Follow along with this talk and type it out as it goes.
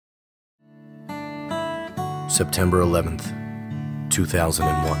September 11th,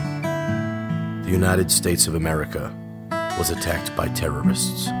 2001. The United States of America was attacked by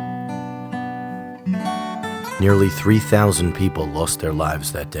terrorists. Nearly 3,000 people lost their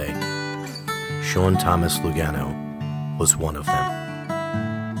lives that day. Sean Thomas Lugano was one of them.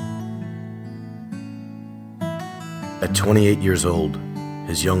 At 28 years old,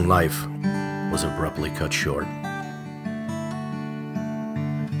 his young life was abruptly cut short.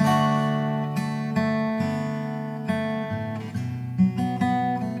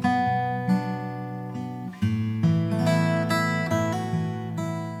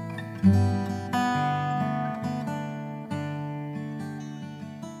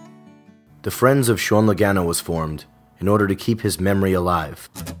 The Friends of Sean Lugano was formed in order to keep his memory alive.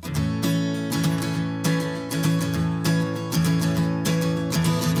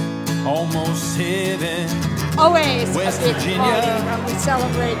 Almost heaven. Always West a big Virginia, party when we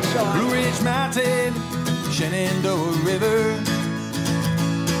celebrate Sean. Blue Ridge Mountain, Shenandoah River.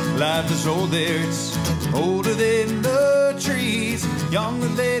 Life is old there, it's older than the trees, younger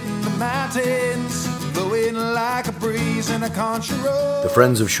than the mountains, blowing like a breeze in a country road. The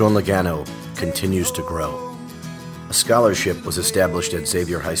Friends of Sean Lugano continues to grow. A scholarship was established at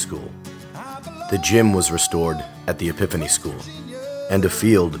Xavier High School. The gym was restored at the Epiphany School, and a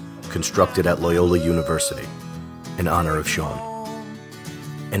field constructed at Loyola University in honor of Sean,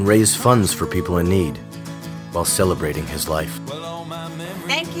 and raised funds for people in need while celebrating his life.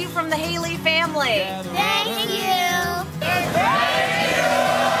 Thank you from the Haley family. Thank you.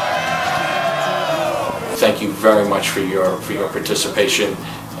 Thank you very much for your participation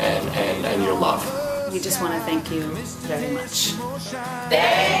and your love. We just want to thank you very much.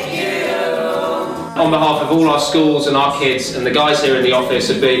 Thank you. On behalf of all our schools and our kids and the guys here in the office,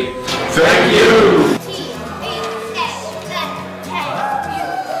 a big Thank you!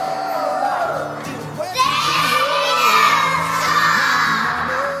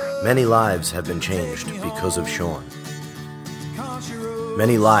 Many lives have been changed because of Sean.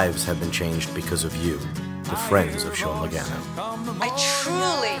 Many lives have been changed because of you, the Friends of Sean Lugano. I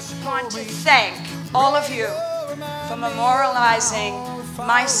truly want to thank all of you for memorializing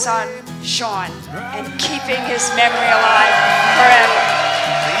my son, Sean, and keeping his memory alive forever.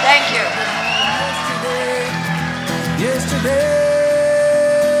 Thank you. Yesterday,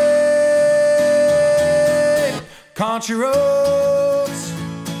 country road.